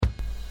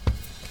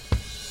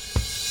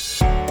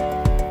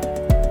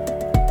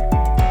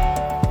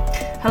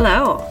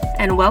Hello,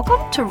 and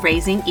welcome to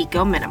Raising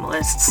Eco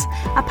Minimalists,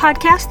 a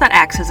podcast that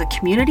acts as a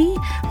community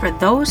for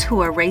those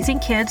who are raising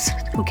kids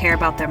who care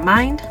about their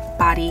mind,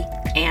 body,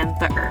 and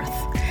the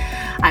earth.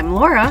 I'm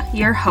Laura,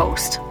 your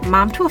host,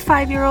 mom to a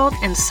 5-year-old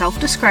and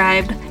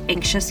self-described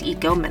anxious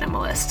eco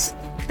minimalist.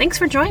 Thanks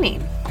for joining.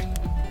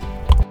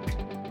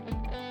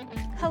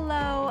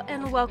 Hello,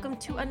 and welcome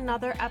to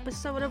another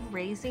episode of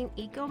Raising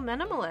Eco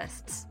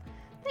Minimalists.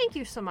 Thank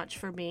you so much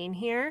for being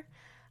here.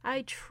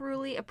 I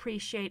truly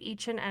appreciate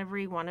each and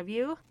every one of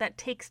you that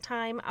takes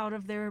time out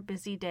of their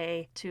busy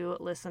day to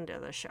listen to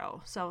the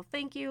show. So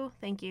thank you,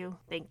 thank you,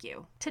 thank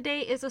you. Today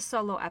is a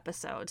solo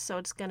episode, so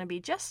it's going to be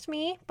just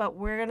me, but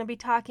we're going to be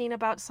talking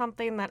about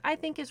something that I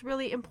think is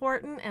really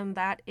important, and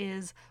that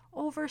is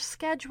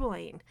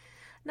overscheduling.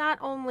 Not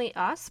only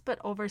us, but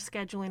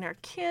overscheduling our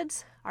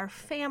kids, our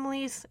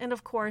families, and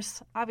of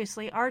course,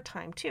 obviously our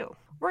time too.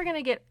 We're going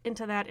to get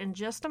into that in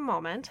just a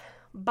moment,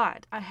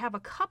 but I have a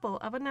couple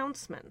of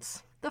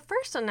announcements. The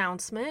first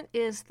announcement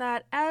is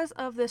that as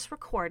of this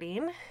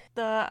recording,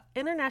 the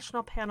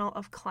International Panel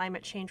of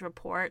Climate Change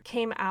report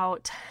came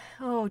out,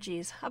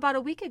 about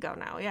a week ago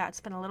now. Yeah, it's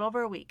been a little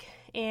over a week.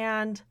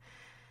 And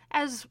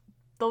as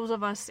those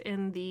of us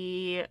in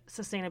the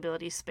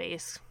sustainability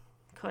space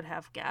could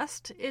have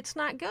guessed, it's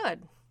not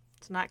good.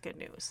 It's not good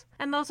news.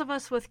 And those of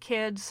us with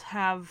kids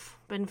have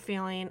been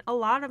feeling a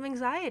lot of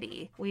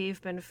anxiety.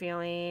 We've been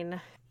feeling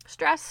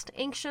stressed,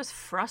 anxious,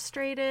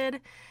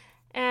 frustrated.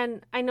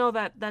 And I know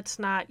that that's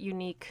not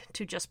unique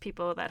to just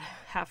people that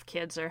have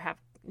kids or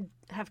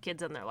have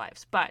kids in their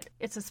lives, but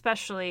it's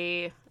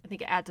especially, I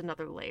think it adds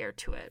another layer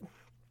to it.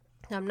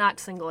 I'm not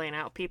singling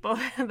out people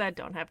that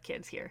don't have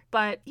kids here,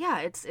 but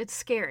yeah, it's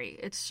scary.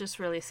 It's just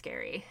really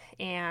scary.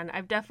 And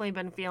I've definitely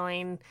been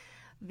feeling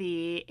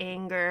the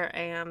anger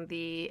and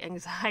the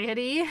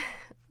anxiety,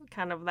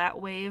 kind of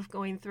that wave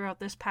going throughout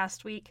this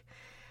past week.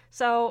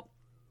 So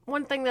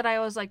one thing that I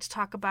always like to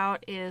talk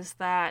about is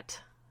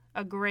that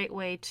a great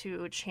way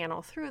to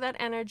channel through that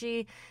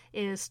energy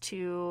is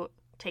to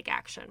take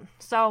action.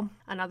 So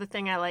another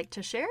thing I like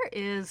to share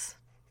is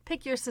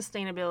pick your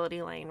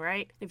sustainability lane,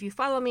 right? If you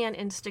follow me on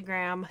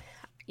Instagram,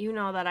 you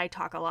know that I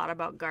talk a lot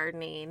about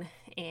gardening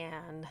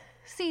and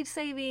seed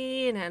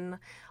saving and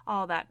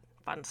all that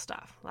fun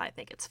stuff. I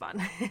think it's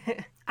fun.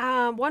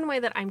 One way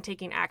that I'm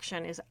taking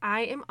action is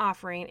I am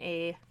offering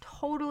a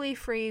totally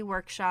free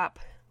workshop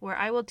where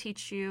I will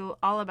teach you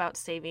all about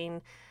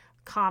saving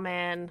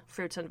common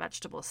fruits and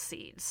vegetable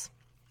seeds.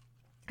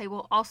 I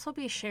will also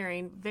be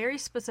sharing very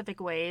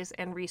specific ways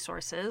and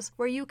resources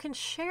where you can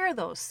share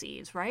those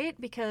seeds, right?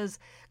 Because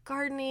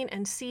gardening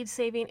and seed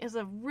saving is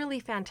a really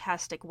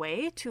fantastic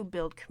way to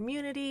build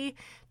community,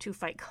 to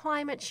fight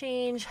climate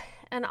change,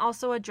 and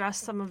also address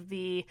some of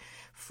the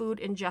food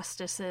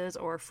injustices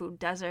or food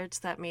deserts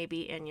that may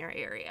be in your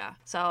area.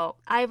 So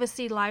I have a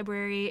seed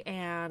library,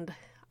 and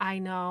I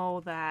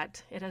know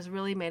that it has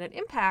really made an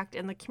impact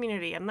in the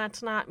community, and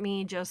that's not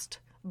me just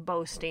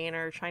boasting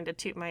or trying to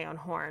toot my own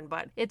horn,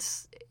 but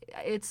it's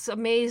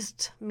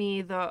amazed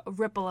me the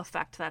ripple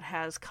effect that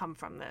has come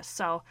from this.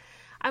 So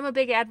I'm a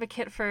big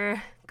advocate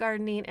for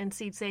gardening and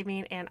seed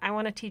saving, and I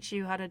want to teach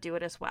you how to do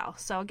it as well.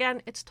 So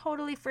again, it's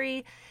totally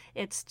free.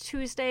 It's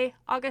Tuesday,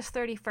 August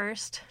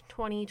 31st,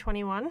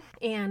 2021,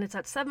 and it's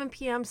at 7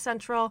 p.m.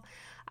 Central.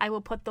 I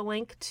will put the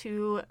link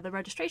to the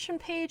registration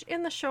page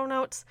in the show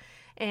notes,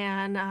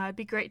 and it'd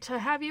be great to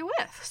have you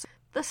with.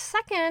 The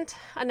second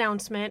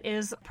announcement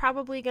is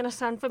probably going to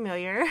sound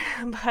familiar,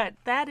 but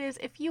that is,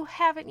 if you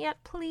haven't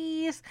yet,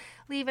 please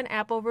leave an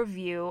Apple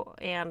review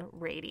and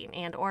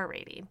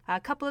rating. A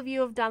couple of you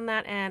have done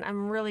that, and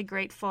I'm really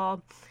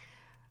grateful.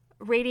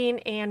 Rating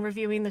and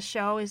reviewing the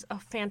show is a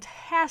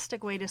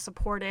fantastic way to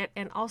support it,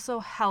 and also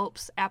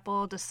helps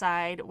Apple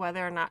decide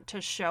whether or not to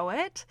show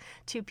it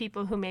to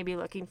people who may be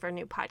looking for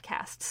new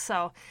podcasts.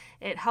 So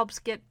it helps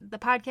get the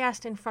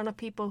podcast in front of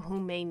people who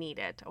may need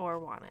it or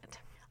want it.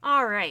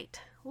 All right,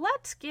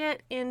 let's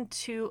get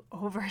into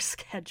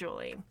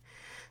overscheduling.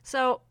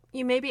 So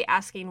you may be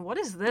asking, what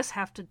does this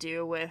have to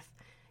do with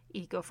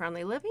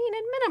eco-friendly living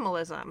and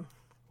minimalism?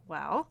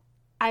 Well,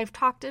 I've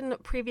talked in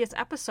previous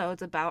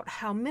episodes about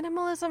how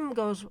minimalism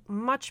goes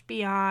much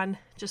beyond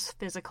just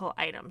physical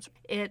items.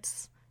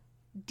 It's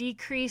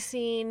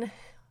decreasing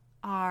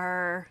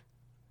our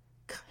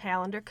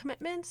calendar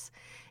commitments.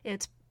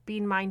 It's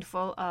being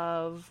mindful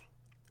of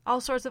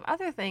all sorts of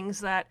other things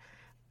that,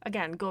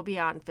 again, go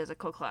beyond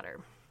physical clutter.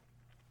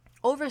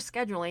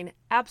 Overscheduling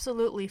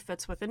absolutely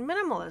fits within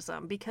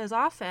minimalism, because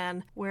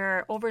often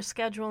we're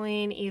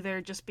overscheduling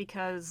either just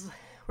because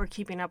we're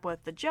keeping up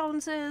with the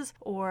Joneses,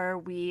 or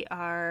we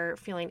are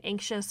feeling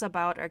anxious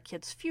about our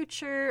kids'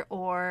 future,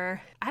 or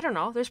I don't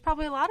know, there's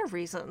probably a lot of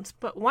reasons.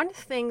 But one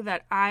thing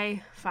that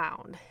I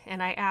found,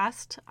 and I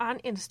asked on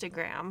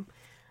Instagram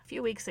a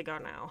few weeks ago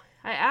now,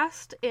 I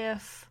asked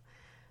if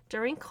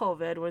during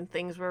COVID, when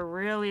things were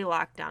really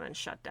locked down and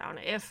shut down,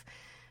 if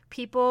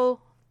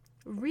people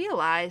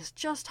realized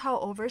just how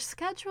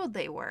overscheduled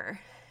they were.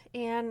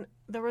 And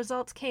the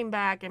results came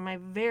back in my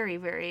very,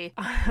 very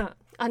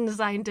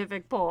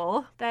unscientific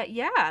poll that,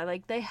 yeah,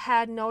 like they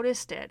had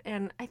noticed it.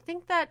 And I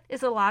think that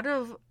is a lot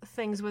of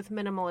things with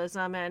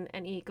minimalism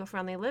and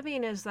eco-friendly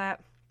living, is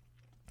that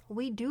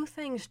we do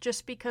things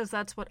just because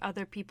that's what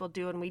other people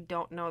do, and we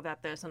don't know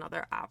that there's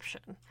another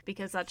option,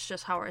 because that's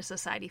just how our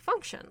society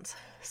functions.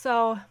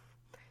 So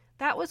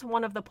that was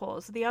one of the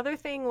polls. The other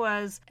thing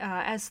was,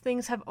 as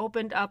things have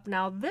opened up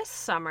now this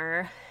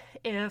summer,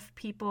 if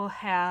people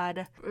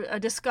had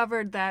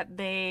discovered that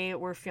they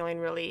were feeling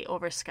really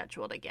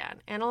overscheduled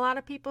again. And a lot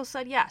of people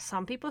said yes.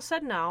 Some people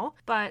said no,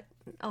 but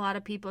a lot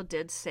of people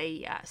did say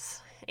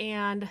yes.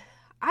 And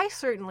I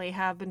certainly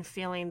have been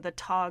feeling the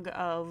tug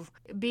of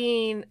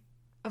being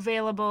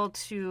available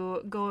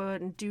to go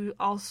and do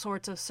all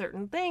sorts of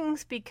certain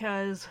things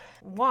because,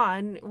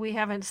 one, we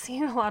haven't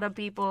seen a lot of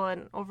people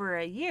in over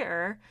a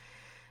year,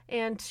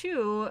 and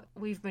two,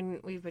 we've been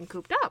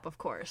cooped up, of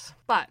course.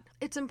 But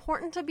it's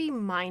important to be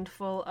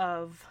mindful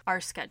of our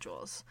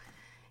schedules,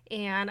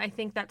 and I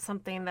think that's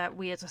something that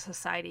we as a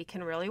society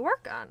can really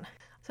work on.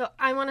 So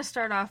I want to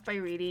start off by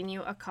reading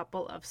you a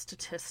couple of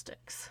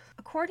statistics.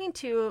 According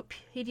to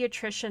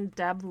pediatrician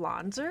Deb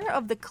Lonzer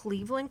of the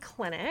Cleveland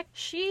Clinic,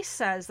 she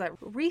says that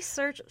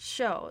research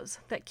shows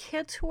that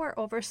kids who are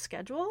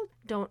overscheduled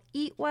don't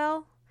eat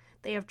well,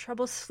 they have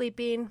trouble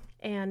sleeping,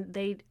 and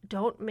they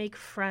don't make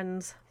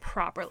friends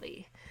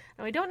properly.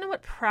 Now, I don't know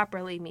what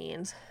properly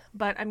means,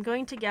 but I'm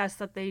going to guess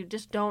that they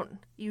just don't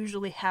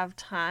usually have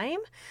time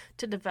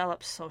to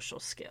develop social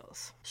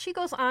skills. She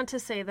goes on to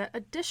say that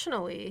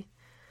additionally,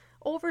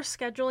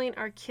 overscheduling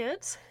our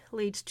kids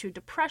leads to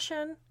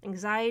depression,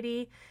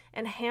 anxiety,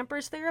 and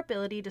hampers their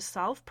ability to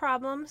solve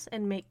problems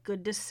and make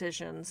good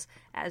decisions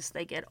as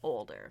they get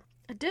older.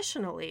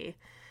 Additionally,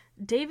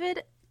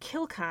 David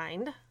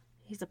Kilkind,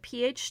 he's a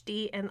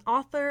PhD and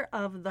author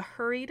of The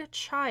Hurried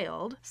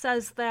Child,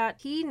 says that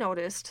he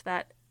noticed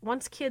that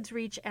once kids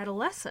reach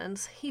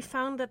adolescence, he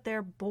found that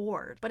they're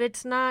bored. But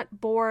it's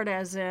not bored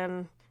as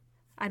in,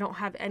 I don't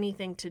have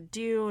anything to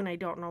do and I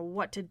don't know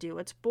what to do.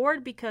 It's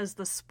bored because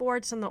the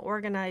sports and the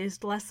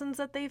organized lessons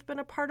that they've been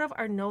a part of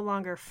are no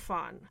longer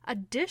fun.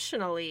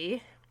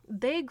 Additionally,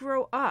 they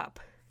grow up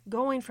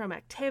going from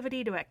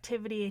activity to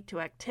activity to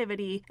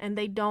activity, and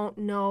they don't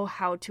know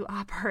how to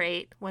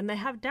operate when they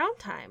have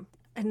downtime.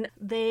 And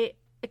they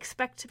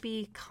expect to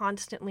be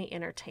constantly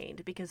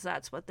entertained because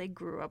that's what they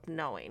grew up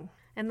knowing.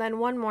 And then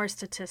one more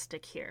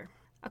statistic here.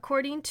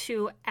 According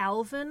to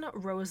Alvin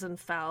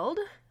Rosenfeld,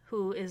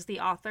 who is the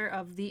author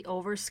of The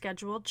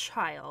Overscheduled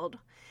Child,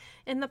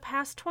 in the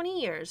past 20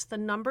 years, the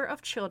number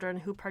of children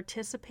who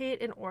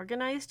participate in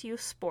organized youth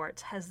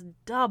sports has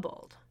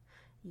doubled.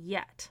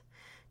 Yet,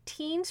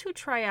 teens who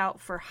try out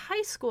for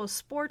high school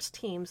sports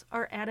teams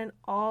are at an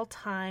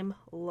all-time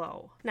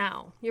low.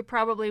 Now, you're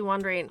probably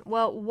wondering,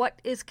 well, what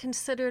is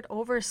considered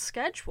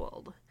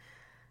overscheduled?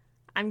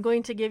 I'm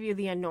going to give you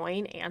the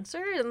annoying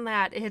answer in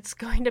that it's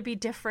going to be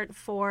different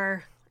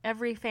for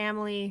every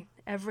family,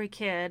 every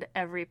kid,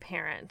 every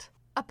parent.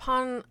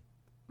 Upon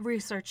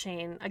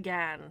researching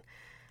again,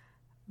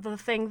 the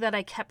thing that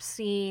I kept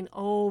seeing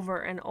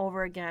over and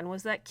over again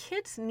was that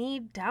kids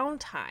need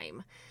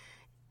downtime.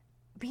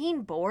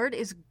 Being bored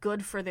is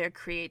good for their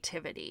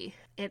creativity.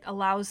 It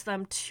allows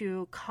them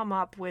to come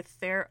up with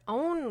their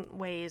own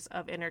ways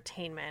of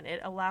entertainment.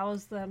 It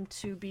allows them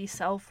to be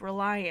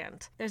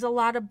self-reliant. There's a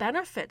lot of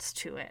benefits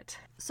to it.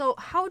 So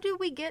how do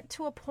we get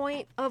to a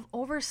point of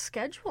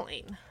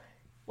overscheduling?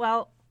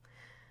 Well,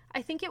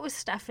 I think it was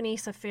Stephanie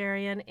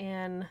Safarian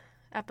in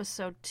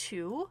episode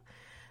 2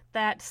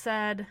 that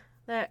said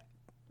that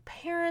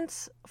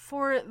parents,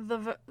 for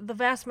the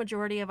vast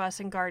majority of us,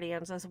 and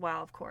guardians as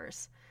well, of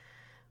course,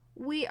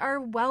 we are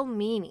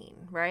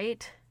well-meaning,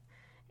 right?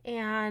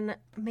 And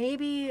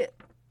maybe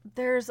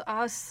there's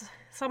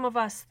some of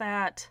us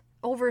that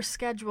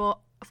overschedule,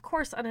 of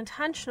course,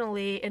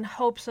 unintentionally, in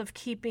hopes of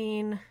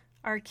keeping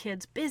our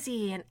kids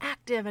busy and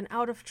active and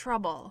out of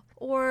trouble.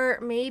 Or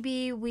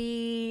maybe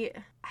we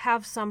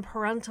have some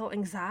parental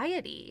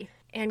anxiety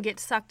and get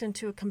sucked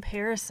into a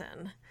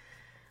comparison.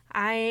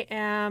 I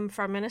am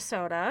from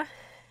Minnesota,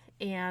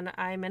 and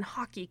I'm in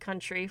hockey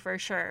country for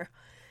sure.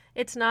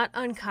 It's not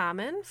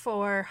uncommon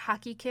for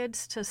hockey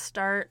kids to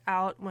start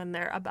out when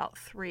they're about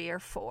 3 or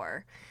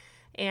 4.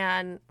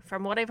 And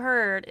from what I've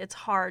heard, it's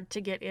hard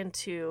to get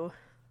into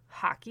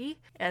hockey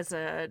as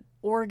an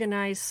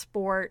organized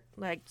sport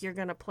like you're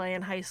going to play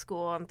in high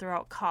school and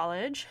throughout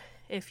college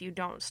if you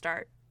don't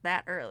start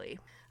that early.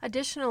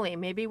 Additionally,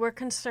 maybe we're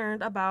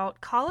concerned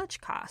about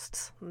college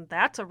costs.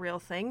 That's a real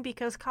thing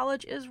because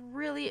college is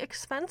really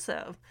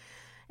expensive.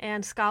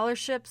 And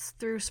scholarships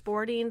through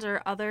sportings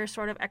or other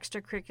sort of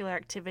extracurricular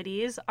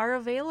activities are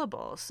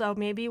available. So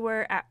maybe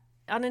we're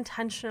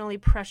unintentionally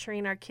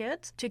pressuring our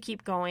kids to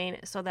keep going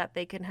so that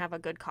they can have a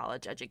good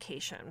college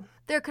education.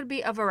 There could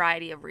be a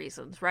variety of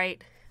reasons,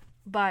 right?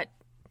 But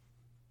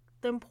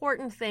the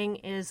important thing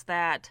is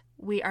that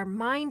we are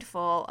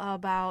mindful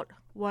about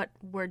what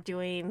we're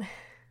doing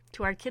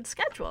to our kids'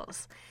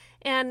 schedules.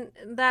 And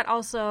that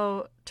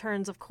also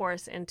turns, of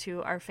course,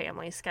 into our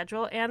family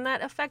schedule, and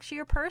that affects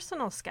your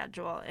personal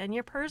schedule and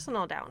your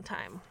personal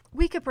downtime.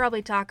 We could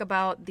probably talk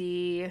about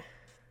the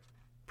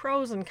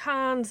pros and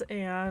cons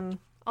and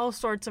all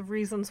sorts of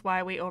reasons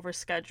why we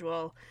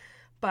overschedule,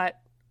 but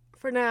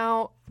for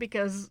now,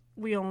 because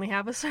we only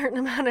have a certain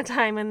amount of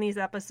time in these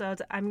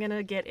episodes, I'm going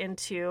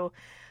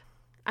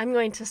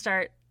to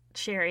start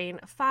sharing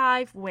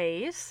 5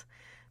 ways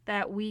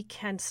that we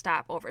can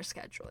stop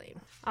overscheduling.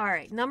 All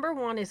right, number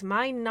 1 is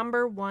my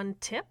number 1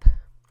 tip,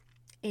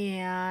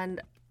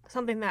 and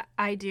something that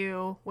I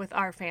do with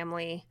our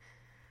family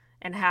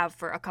and have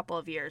for a couple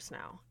of years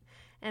now.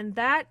 And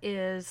that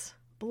is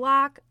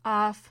block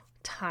off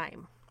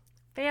time.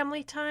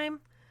 Family time,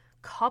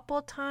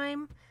 couple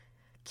time,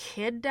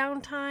 kid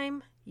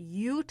downtime,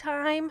 you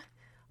time.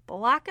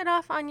 Block it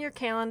off on your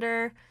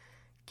calendar.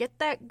 Get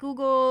that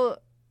Google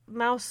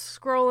mouse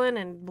scrolling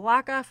and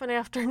block off an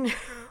afternoon.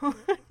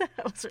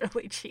 That was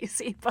really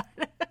cheesy, but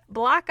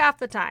block off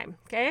the time,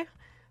 okay?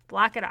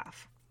 Block it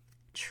off.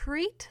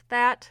 Treat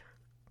that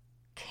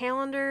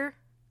calendar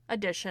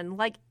addition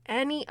like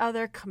any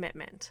other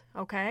commitment,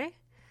 okay?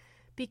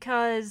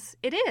 Because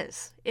it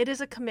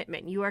is a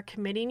commitment. You are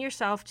committing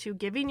yourself to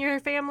giving your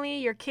family,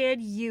 your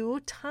kid, you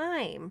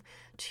time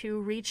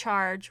to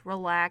recharge,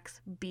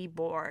 relax, be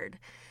bored.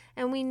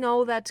 And we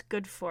know that's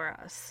good for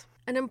us.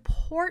 An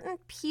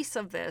important piece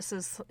of this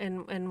is,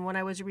 and when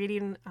I was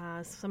reading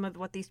some of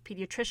what these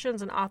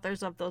pediatricians and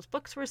authors of those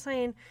books were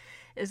saying,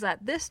 is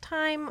that this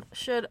time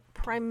should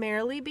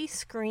primarily be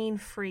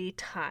screen-free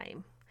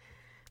time.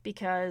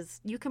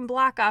 Because you can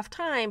block off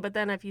time, but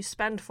then if you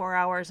spend 4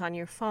 hours on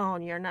your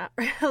phone, you're not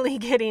really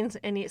getting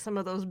some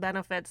of those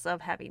benefits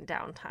of having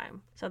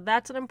downtime. So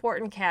that's an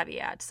important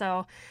caveat.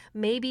 So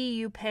maybe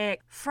you pick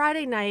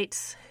Friday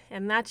nights,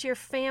 and that's your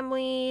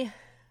family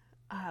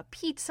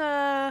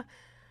pizza,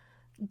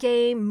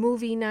 game,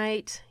 movie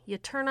night. You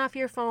turn off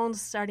your phones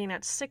starting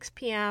at 6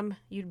 p.m.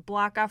 You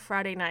block off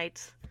Friday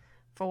nights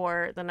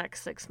for the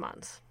next 6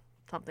 months.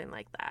 Something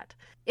like that.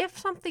 If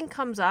something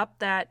comes up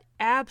that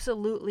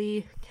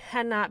absolutely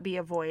cannot be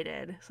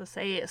avoided, so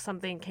say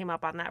something came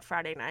up on that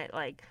Friday night,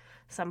 like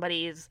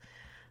somebody's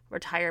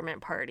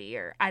retirement party,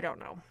 or I don't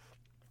know,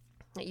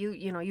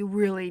 you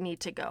really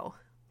need to go.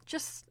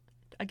 Just,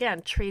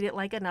 again, treat it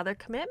like another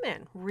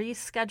commitment.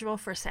 Reschedule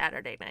for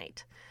Saturday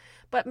night.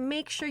 But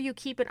make sure you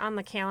keep it on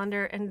the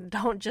calendar and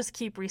don't just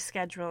keep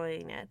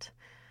rescheduling it,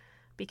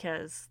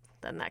 because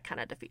then that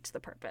kind of defeats the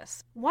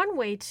purpose. One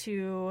way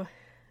to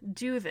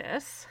do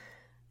this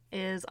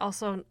is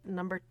also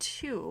number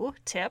 2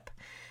 tip,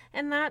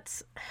 and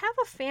that's have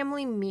a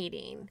family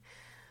meeting.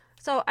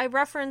 So I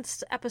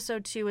referenced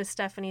episode 2 with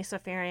Stephanie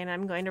Safarian.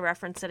 I'm going to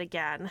reference it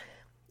again.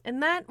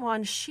 In that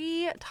one,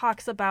 she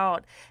talks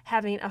about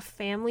having a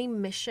family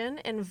mission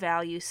and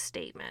value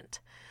statement.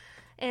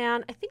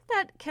 And I think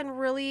that can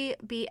really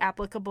be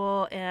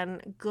applicable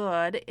and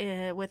good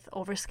with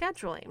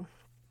overscheduling.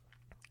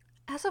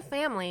 As a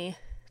family,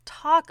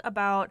 talk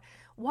about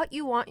what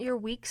you want your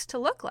weeks to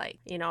look like.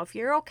 If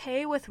you're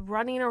okay with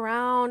running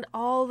around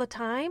all the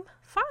time,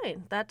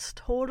 fine. That's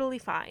totally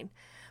fine.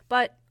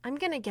 But I'm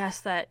going to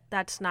guess that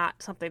that's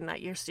not something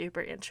that you're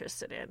super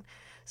interested in.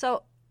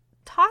 So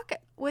talk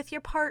with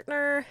your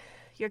partner,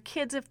 your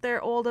kids if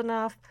they're old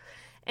enough,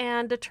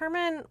 and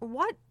determine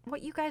what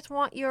you guys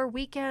want your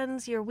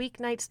weekends, your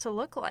weeknights to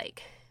look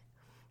like.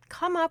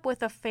 Come up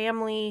with a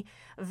family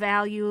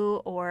value,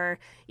 or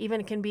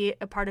even it can be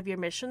a part of your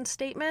mission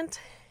statement,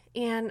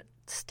 and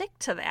stick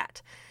to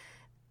that.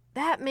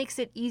 That makes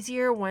it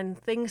easier when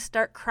things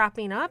start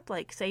cropping up,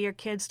 like say your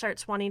kid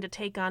starts wanting to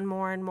take on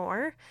more and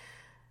more.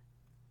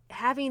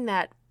 Having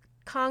that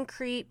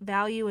concrete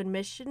value and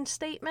mission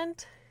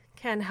statement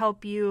can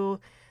help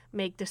you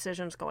make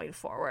decisions going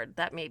forward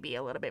that may be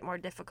a little bit more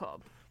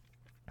difficult.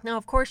 Now,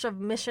 of course, a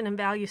mission and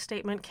value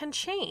statement can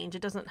change.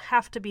 It doesn't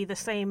have to be the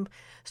same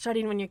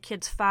starting when your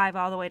kid's 5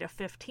 all the way to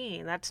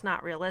 15. That's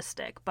not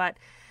realistic, but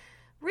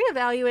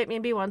reevaluate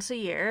maybe once a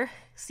year,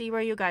 see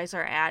where you guys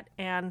are at,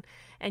 and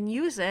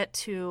use it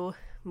to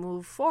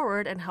move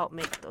forward and help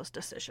make those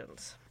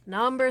decisions.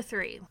 Number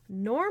 3,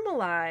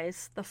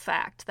 normalize the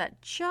fact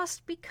that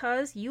just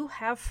because you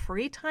have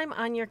free time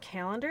on your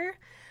calendar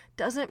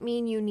doesn't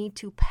mean you need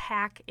to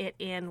pack it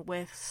in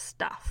with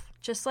stuff.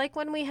 Just like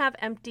when we have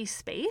empty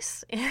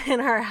space in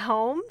our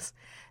homes,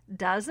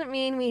 doesn't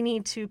mean we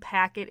need to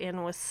pack it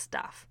in with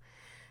stuff.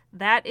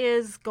 That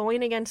is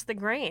going against the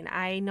grain.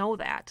 I know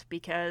that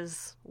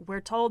because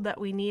we're told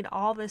that we need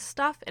all this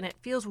stuff, and it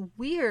feels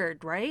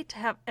weird, right? To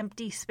have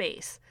empty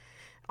space.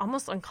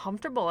 Almost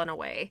uncomfortable in a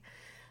way.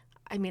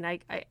 I mean, I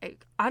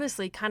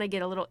honestly kind of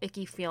get a little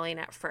icky feeling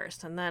at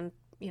first, and then,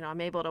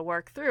 I'm able to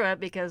work through it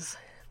because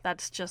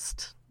that's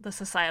just the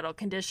societal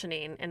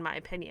conditioning, in my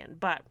opinion.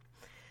 But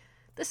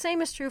the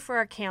same is true for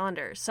our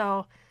calendar.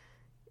 So,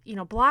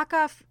 block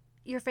off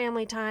your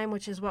family time,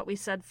 which is what we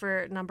said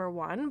for number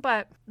 1,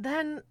 but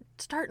then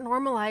start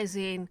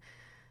normalizing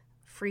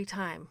free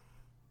time.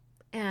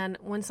 And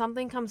when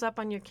something comes up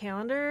on your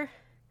calendar,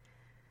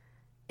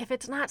 if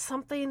it's not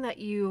something that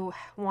you,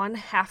 one,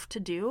 have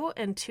to do,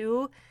 and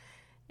two,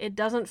 it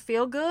doesn't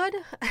feel good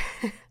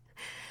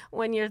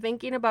when you're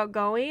thinking about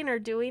going or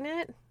doing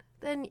it,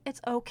 then it's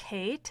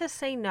okay to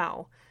say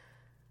no.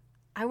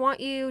 I want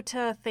you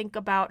to think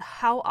about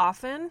how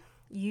often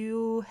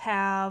you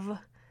have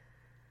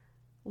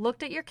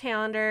looked at your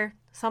calendar,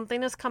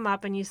 something has come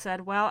up, and you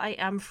said, well, I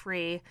am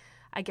free.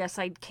 I guess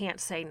I can't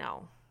say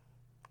no.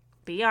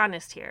 Be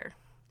honest here.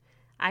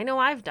 I know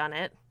I've done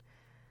it.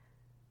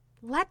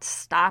 Let's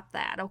stop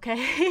that,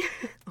 okay?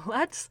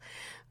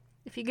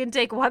 If you can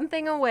take one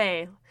thing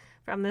away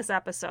from this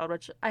episode,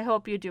 which I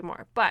hope you do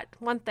more, but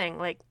one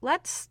thing,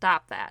 let's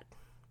stop that,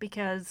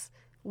 because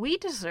we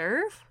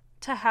deserve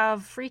to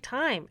have free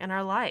time in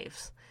our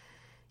lives.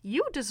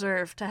 You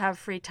deserve to have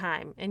free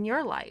time in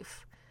your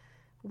life.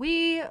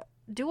 We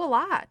do a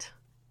lot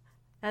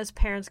as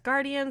parents,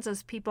 guardians,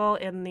 as people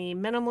in the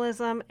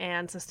minimalism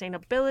and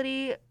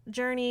sustainability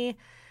journey,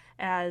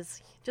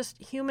 as just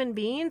human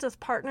beings, as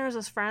partners,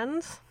 as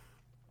friends.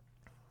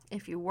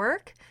 If you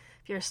work,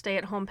 if you're a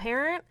stay-at-home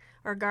parent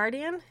or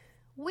guardian,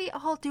 we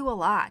all do a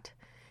lot,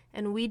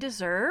 and we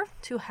deserve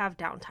to have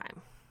downtime.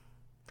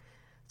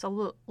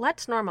 So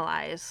let's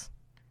normalize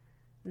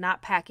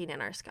not packing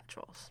in our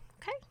schedules,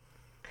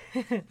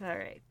 okay? All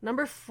right.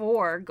 Number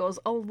 4 goes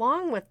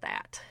along with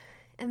that,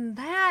 and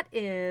that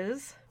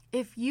is,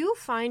 if you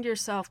find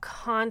yourself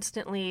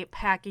constantly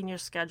packing your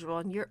schedule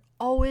and you're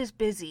always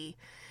busy,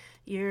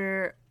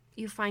 you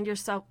find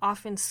yourself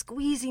often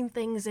squeezing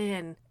things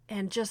in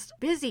and just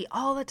busy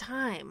all the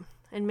time.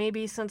 And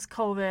maybe since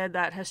COVID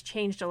that has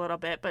changed a little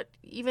bit, but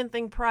even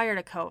think prior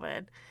to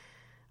COVID,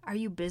 are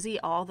you busy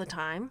all the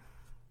time?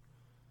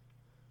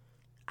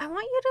 I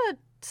want you to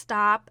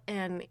stop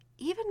and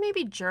even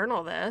maybe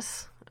journal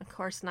this. Of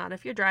course, not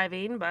if you're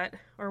driving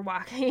or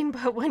walking,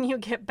 but when you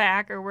get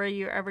back or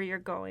wherever you're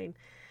going.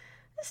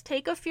 Just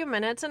take a few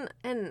minutes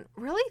and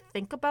really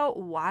think about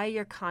why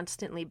you're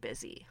constantly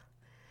busy.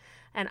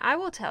 And I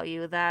will tell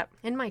you that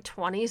in my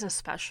 20s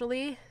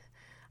especially,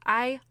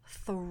 I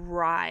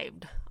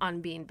thrived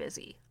on being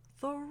busy.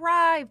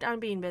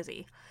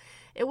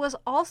 It was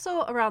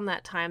also around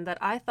that time that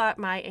I thought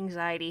my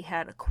anxiety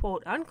had,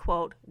 quote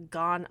unquote,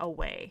 gone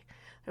away.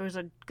 There was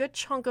a good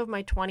chunk of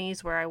my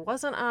 20s where I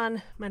wasn't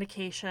on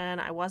medication,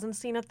 I wasn't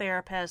seeing a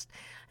therapist,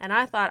 and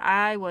I thought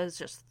I was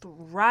just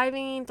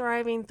thriving.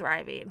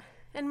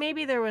 And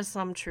maybe there was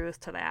some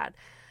truth to that.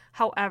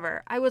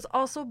 However, I was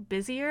also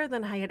busier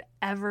than I had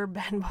ever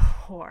been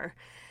before.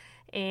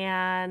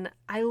 And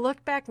I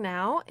look back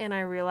now and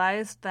I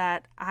realized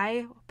that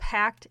I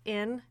packed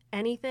in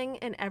anything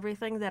and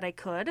everything that I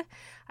could.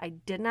 I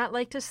did not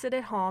like to sit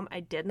at home. I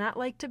did not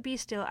like to be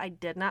still. I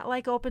did not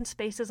like open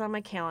spaces on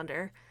my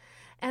calendar.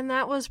 And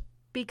that was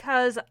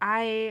because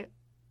I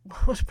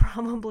was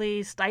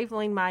probably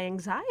stifling my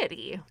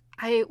anxiety.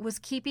 I was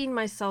keeping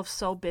myself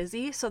so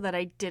busy so that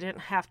I didn't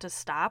have to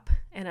stop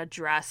and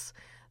address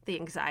the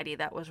anxiety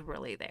that was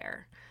really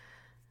there.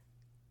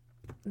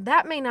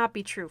 That may not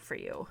be true for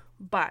you,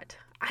 but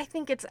I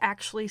think it's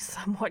actually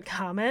somewhat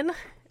common,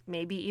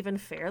 maybe even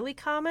fairly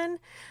common.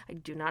 I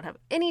do not have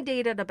any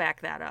data to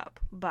back that up,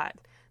 but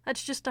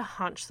that's just a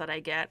hunch that I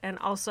get. And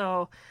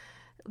also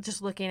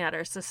just looking at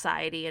our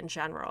society in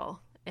general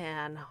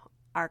and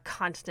our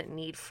constant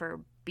need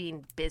for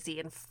being busy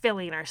and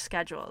filling our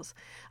schedules.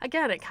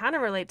 Again, it kind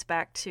of relates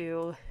back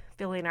to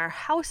filling our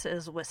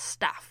houses with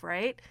stuff,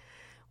 right?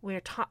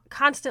 We're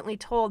constantly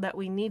told that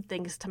we need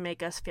things to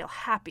make us feel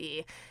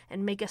happy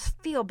and make us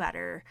feel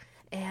better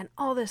and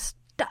all this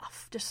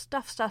stuff, just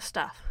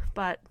stuff.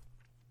 But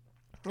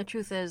the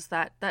truth is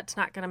that that's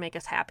not going to make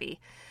us happy.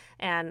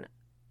 And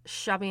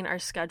shoving our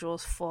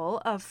schedules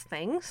full of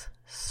things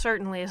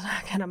certainly is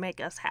not going to make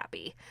us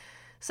happy.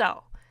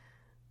 So,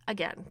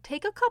 again,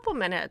 take a couple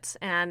minutes,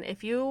 and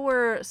if you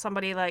were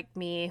somebody like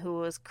me who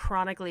was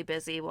chronically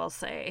busy, we'll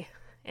say,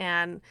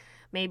 and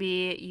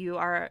maybe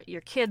your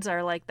kids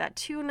are like that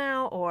too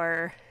now,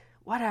 or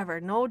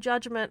whatever, no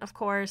judgment, of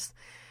course.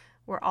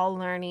 We're all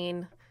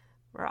learning.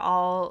 We're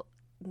all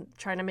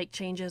trying to make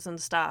changes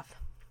and stuff.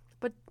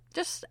 But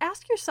just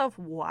ask yourself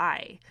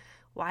why.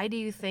 Why do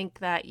you think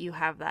that you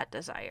have that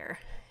desire?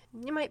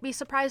 You might be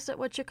surprised at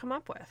what you come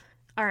up with.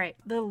 All right,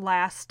 the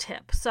last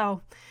tip.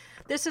 So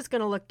this is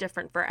going to look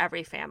different for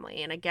every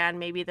family. And again,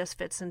 maybe this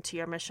fits into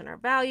your mission or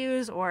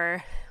values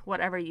or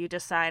whatever you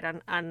decide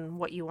on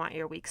what you want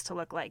your weeks to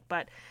look like.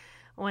 But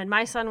when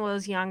my son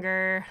was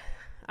younger,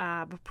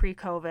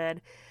 pre-COVID,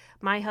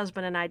 my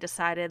husband and I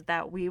decided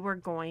that we were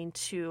going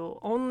to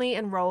only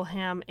enroll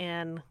him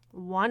in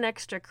one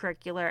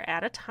extracurricular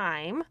at a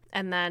time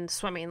and then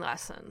swimming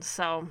lessons.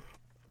 So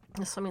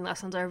the swimming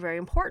lessons are very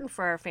important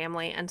for our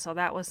family, and so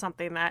that was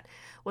something that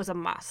was a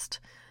must.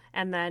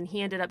 And then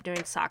he ended up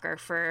doing soccer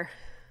for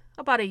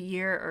about a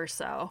year or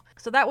so.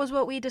 So that was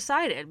what we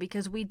decided,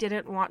 because we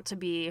didn't want to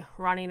be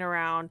running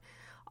around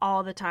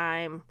all the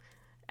time,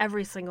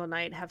 every single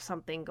night, have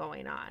something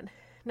going on.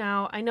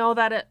 Now, I know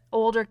that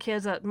older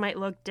kids, that might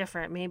look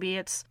different. Maybe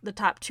it's the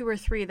top 2 or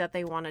 3 that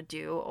they want to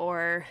do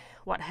or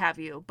what have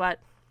you. But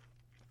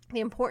The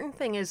important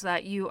thing is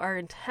that you are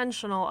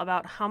intentional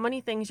about how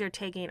many things you're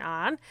taking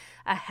on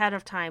ahead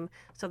of time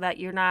so that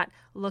you're not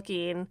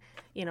looking,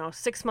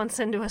 6 months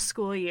into a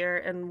school year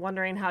and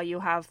wondering how you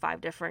have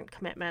 5 different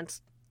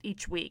commitments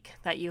each week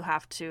that you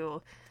have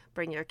to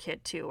bring your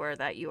kid to or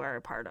that you are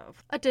a part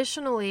of.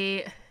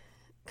 Additionally,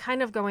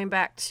 kind of going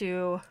back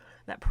to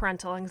that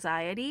parental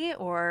anxiety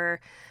or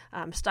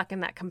stuck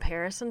in that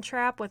comparison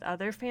trap with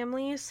other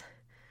families,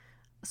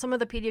 some of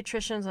the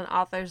pediatricians and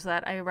authors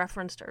that I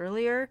referenced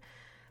earlier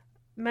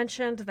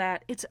mentioned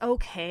that it's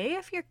okay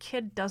if your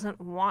kid doesn't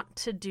want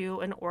to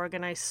do an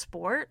organized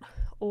sport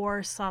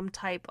or some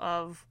type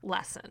of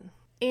lesson,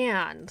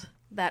 and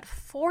that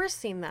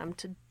forcing them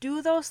to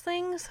do those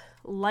things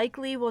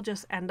likely will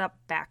just end up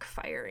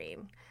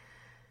backfiring.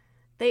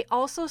 They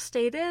also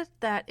stated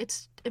that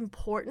it's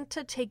important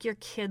to take your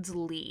kids'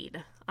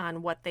 lead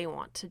on what they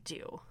want to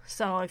do.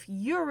 So if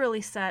you're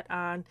really set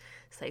on,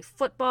 say,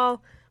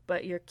 football,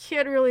 but your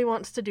kid really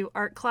wants to do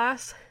art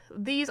class,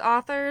 these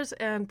authors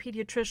and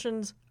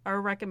pediatricians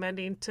are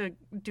recommending to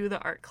do the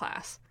art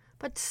class.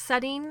 But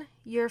setting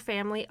your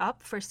family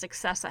up for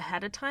success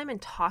ahead of time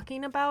and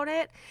talking about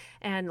it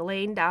and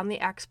laying down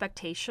the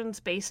expectations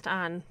based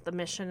on the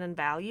mission and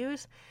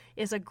values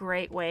is a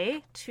great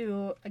way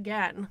to,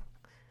 again,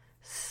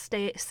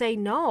 say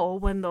no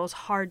when those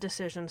hard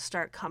decisions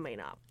start coming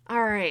up.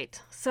 All right,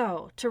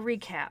 so to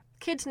recap,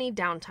 kids need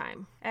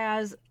downtime.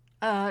 As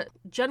a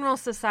general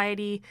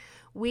society,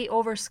 we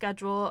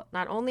overschedule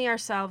not only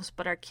ourselves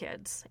but our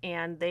kids,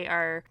 and they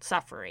are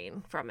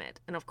suffering from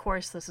it. And of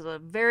course, this is a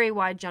very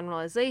wide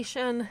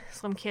generalization.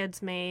 Some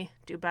kids may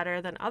do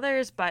better than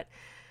others, but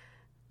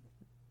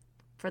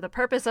for the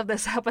purpose of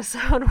this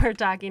episode, we're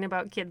talking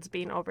about kids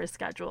being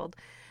overscheduled,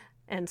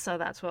 and so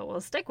that's what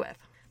we'll stick with.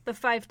 The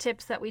 5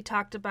 tips that we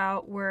talked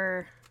about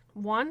were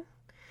 1,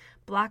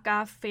 block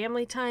off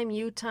family time,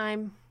 you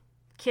time,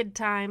 kid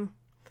time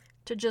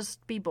to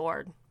just be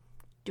bored.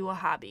 Do a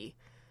hobby,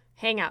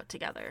 hang out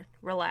together,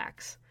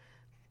 relax.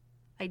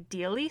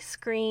 Ideally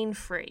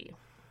screen-free.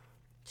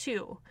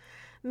 2,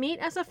 meet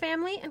as a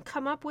family and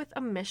come up with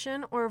a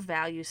mission or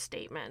value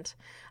statement.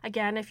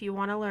 Again, if you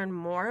want to learn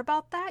more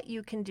about that,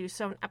 you can do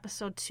so in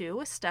episode 2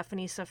 with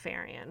Stephanie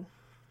Safarian.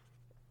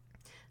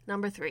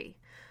 Number 3,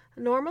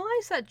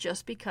 normalize that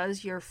just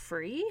because you're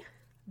free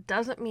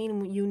doesn't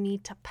mean you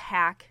need to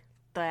pack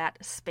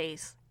that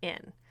space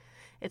in.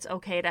 It's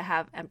okay to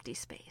have empty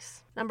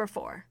space. Number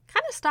 4,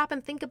 kind of stop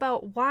and think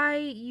about why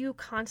you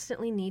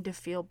constantly need to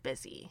feel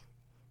busy.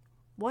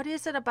 What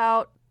is it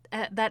about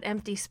that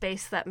empty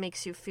space that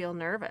makes you feel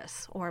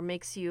nervous or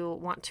makes you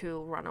want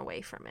to run away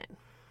from it?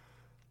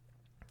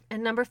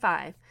 And number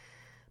 5,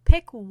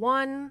 pick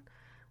 1,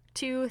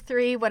 2,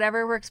 3,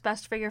 whatever works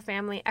best for your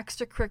family,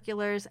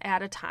 extracurriculars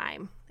at a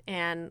time,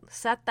 and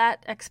set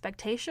that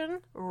expectation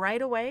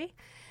right away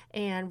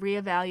and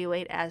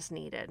reevaluate as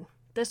needed.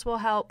 This will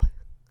help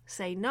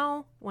say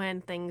no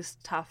when things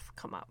tough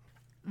come up.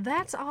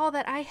 That's all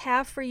that I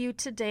have for you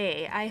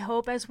today. I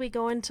hope as we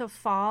go into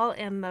fall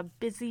and the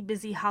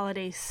busy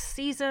holiday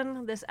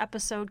season, this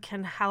episode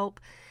can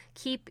help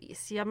keep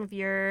some of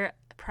your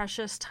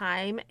precious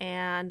time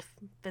and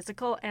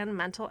physical and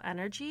mental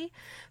energy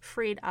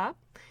freed up,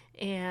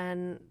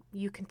 and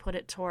you can put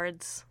it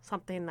towards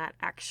something that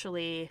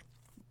actually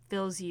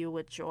fills you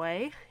with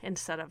joy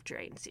instead of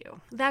drains you.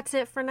 That's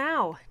it for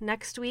now.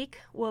 Next week,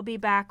 we'll be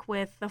back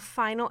with the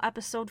final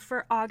episode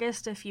for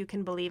August, if you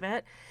can believe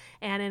it,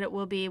 and it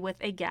will be with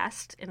a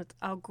guest, and it's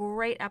a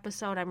great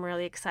episode. I'm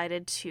really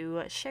excited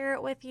to share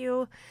it with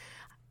you.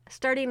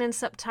 Starting in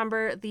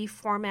September, the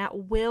format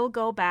will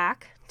go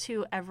back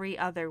to every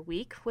other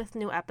week with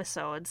new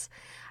episodes.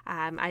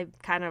 I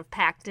kind of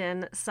packed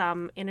in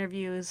some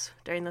interviews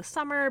during the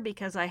summer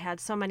because I had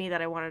so many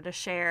that I wanted to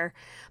share.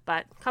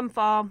 But come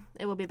fall,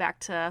 it will be back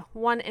to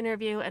 1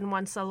 interview and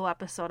 1 solo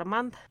episode a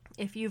month.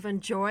 If you've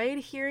enjoyed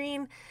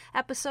hearing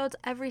episodes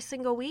every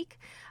single week,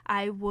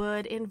 I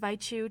would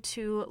invite you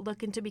to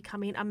look into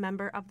becoming a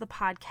member of the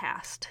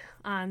podcast.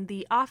 On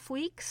the off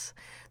weeks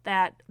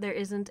that there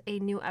isn't a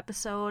new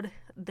episode,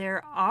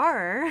 there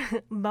are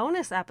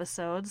bonus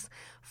episodes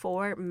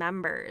for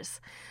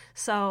members.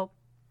 So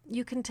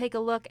you can take a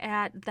look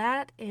at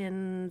that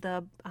in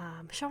the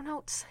show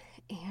notes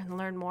and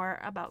learn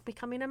more about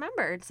becoming a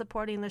member and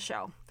supporting the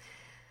show.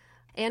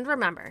 And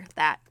remember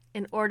that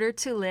in order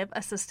to live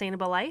a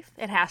sustainable life,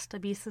 it has to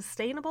be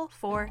sustainable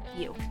for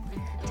you.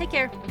 Take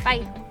care.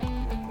 Bye.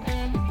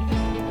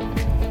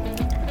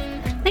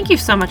 Thank you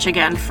so much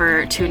again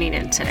for tuning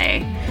in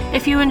today.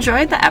 If you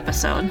enjoyed the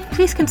episode,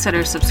 please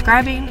consider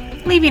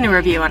subscribing, leaving a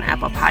review on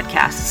Apple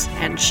Podcasts,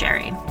 and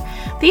sharing.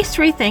 These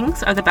 3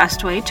 things are the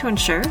best way to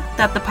ensure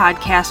that the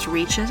podcast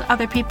reaches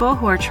other people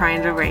who are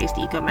trying to raise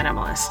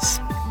eco-minimalists.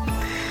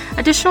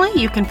 Additionally,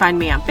 you can find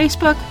me on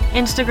Facebook,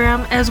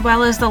 Instagram, as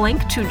well as the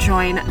link to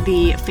join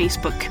the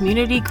Facebook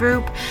community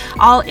group,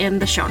 all in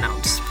the show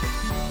notes.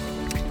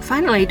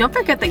 Finally, don't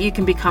forget that you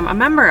can become a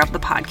member of the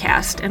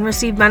podcast and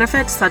receive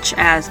benefits such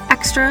as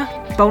extra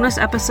bonus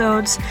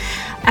episodes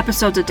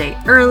a day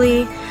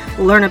early,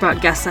 learn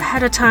about guests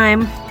ahead of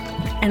time,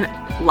 and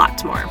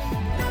lots more.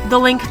 The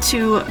link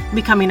to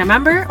becoming a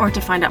member or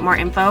to find out more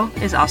info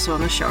is also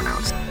in the show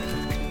notes.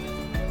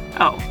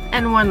 Oh,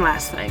 and one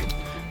last thing.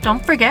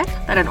 Don't forget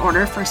that in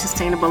order for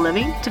sustainable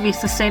living to be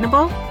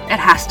sustainable, it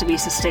has to be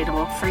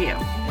sustainable for you.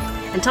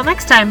 Until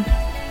next time,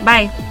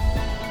 bye.